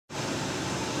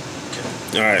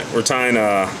Alright, we're tying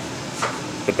the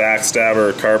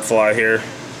Backstabber Carp fly here,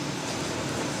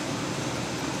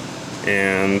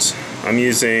 and I'm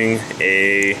using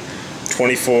a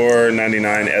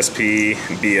 24.99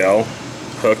 SPBL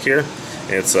hook here.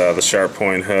 It's the sharp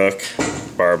point hook,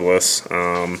 barbless.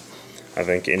 I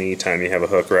think any time you have a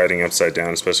hook riding upside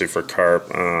down, especially for carp,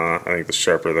 I think the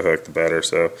sharper the hook the better,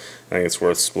 so I think it's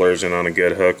worth splurging on a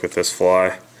good hook with this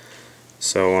fly.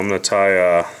 So I'm going to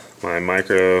tie my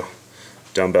micro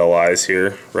dumbbell eyes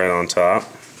here right on top,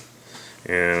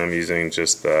 and I'm using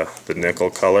just the nickel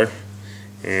color,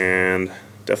 and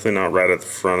definitely not right at the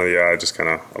front of the eye, just kind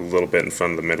of a little bit in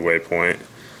front of the midway point.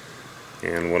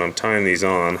 And when I'm tying these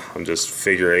on, I'm just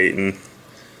figure eighting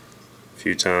a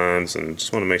few times, and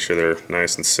just want to make sure they're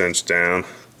nice and cinched down.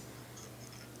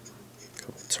 A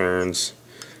couple turns,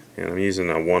 and I'm using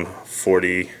a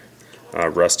 140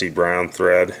 rusty brown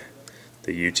thread,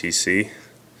 the UTC.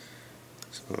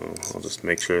 So I'll just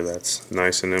make sure that's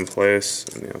nice and in place,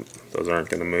 and those aren't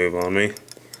going to move on me.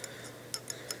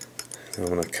 I'm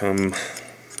going to come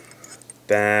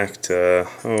back to,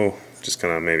 just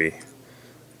kind of maybe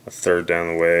a third down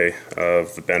the way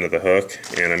of the bend of the hook,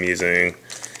 and I'm using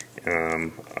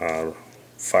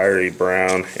fiery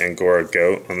brown Angora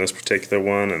goat on this particular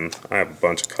one, and I have a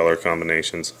bunch of color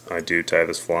combinations I do tie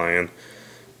this fly in,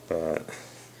 but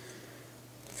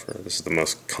this is the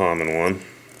most common one.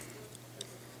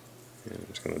 And I'm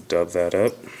just going to dub that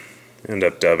up. End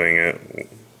up dubbing it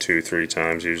 2-3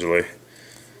 times usually.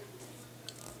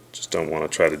 Just don't want to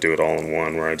try to do it all in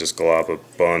one where I just glob a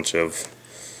bunch of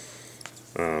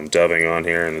dubbing on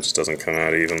here and it just doesn't come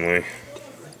out evenly.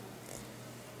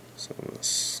 So I'm going to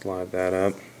slide that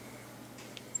up.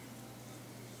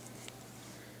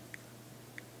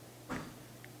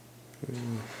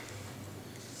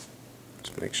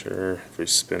 Just make sure every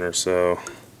spin or so,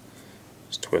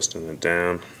 just twisting it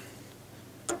down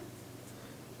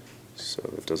so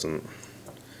it doesn't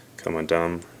come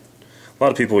undone. A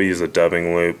lot of people use a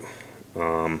dubbing loop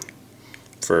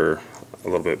for a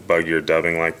little bit buggier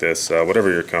dubbing like this.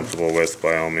 Whatever you're comfortable with,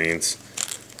 by all means.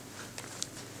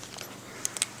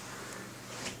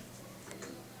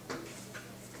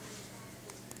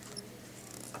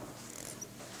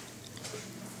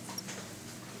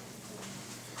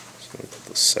 So I'll put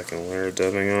the second layer of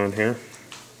dubbing on here.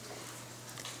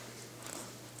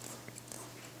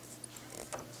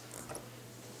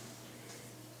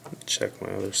 Check my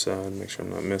other side, make sure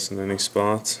I'm not missing any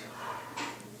spots.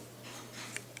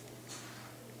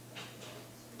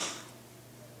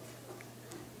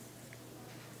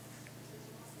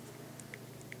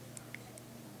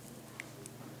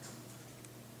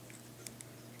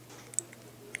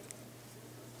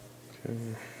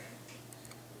 Okay,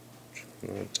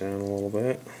 trim that down a little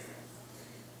bit.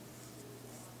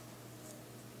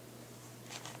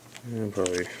 And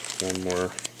probably one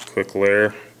more quick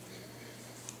layer.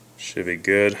 Should be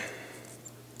good.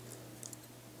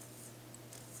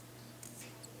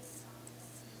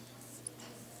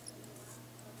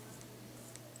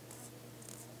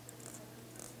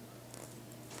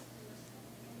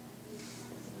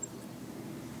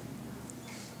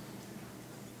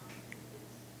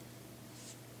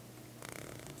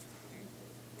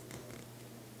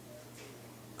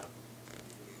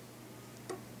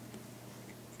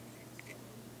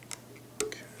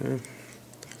 Okay.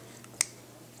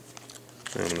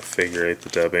 I'm going to figure eight the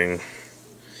dubbing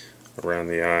around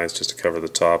the eyes just to cover the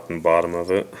top and bottom of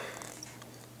it.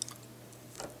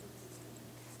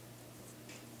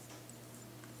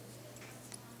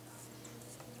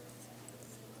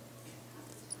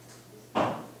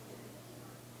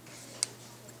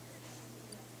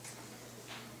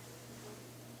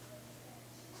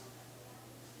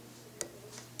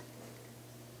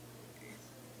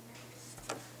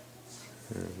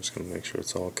 And I'm just going to make sure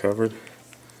it's all covered.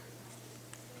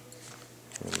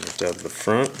 I'm going to dub the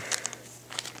front.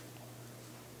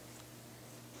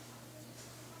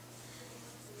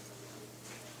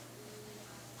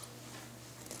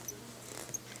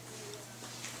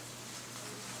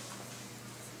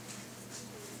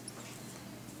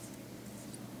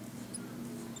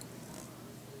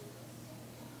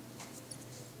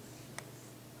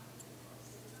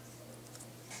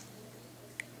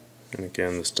 And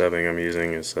again, this dubbing I'm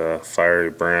using is fiery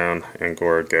brown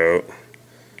Angora goat.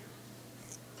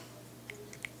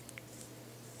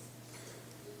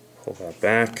 Pull that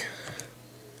back.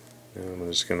 Now I'm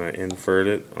just going to invert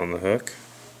it on the hook.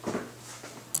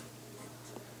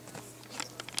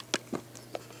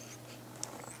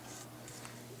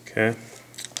 Okay.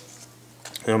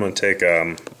 Now I'm going to take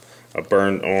a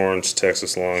burnt orange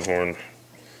Texas Longhorn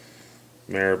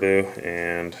marabou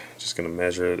and just going to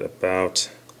measure it about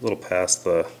a little past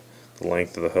the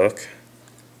length of the hook.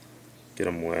 Get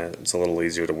them wet. It's a little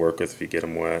easier to work with if you get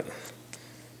them wet.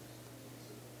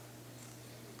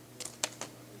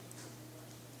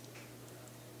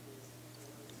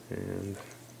 And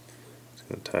just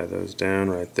going to tie those down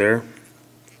right there.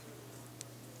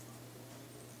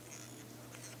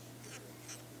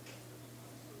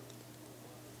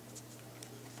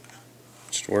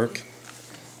 Should work.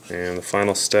 And the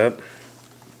final step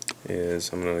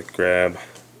is I'm going to grab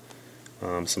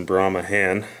some Brahma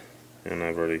hen, and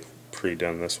I've already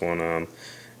pre-done this one, and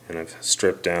I've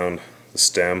stripped down the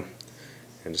stem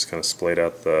and just kind of splayed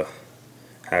out the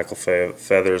hackle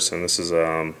feathers, and this is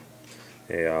a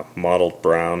mottled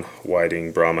brown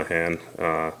whiting Brahma hen.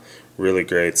 Really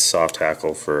great soft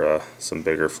hackle for some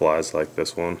bigger flies like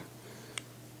this one.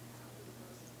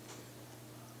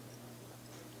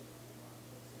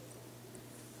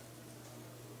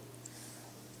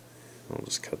 I'll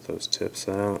just cut those tips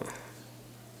out.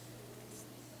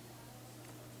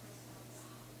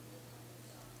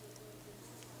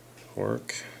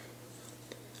 Work.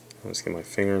 I'll just get my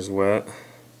fingers wet,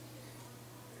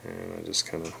 and I just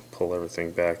kind of pull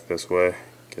everything back this way,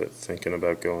 get it thinking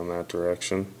about going that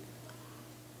direction,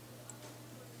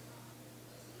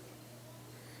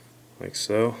 like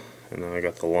so. And then I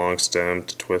got the long stem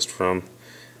to twist from,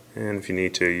 and if you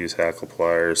need to, use hackle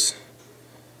pliers.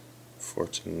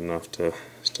 Fortunate enough to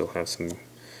still have some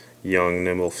young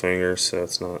nimble fingers, so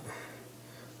it's not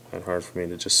that hard for me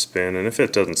to just spin. And if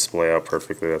it doesn't splay out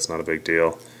perfectly, that's not a big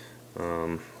deal.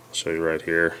 I'll show you right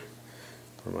here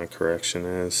where my correction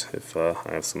is. If I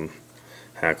have some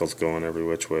hackles going every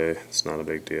which way, it's not a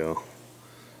big deal.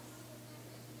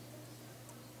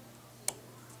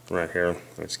 Right here,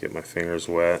 I just get my fingers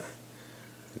wet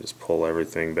and just pull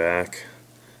everything back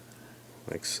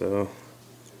like so.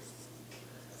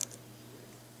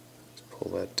 Just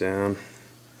pull that down.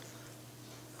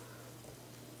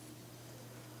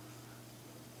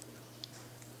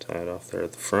 Tie it off there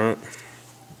at the front,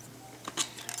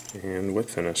 and whip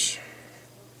finish.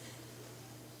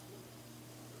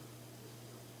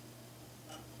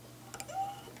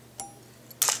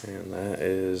 And that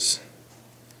is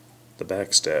the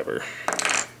Backstabber.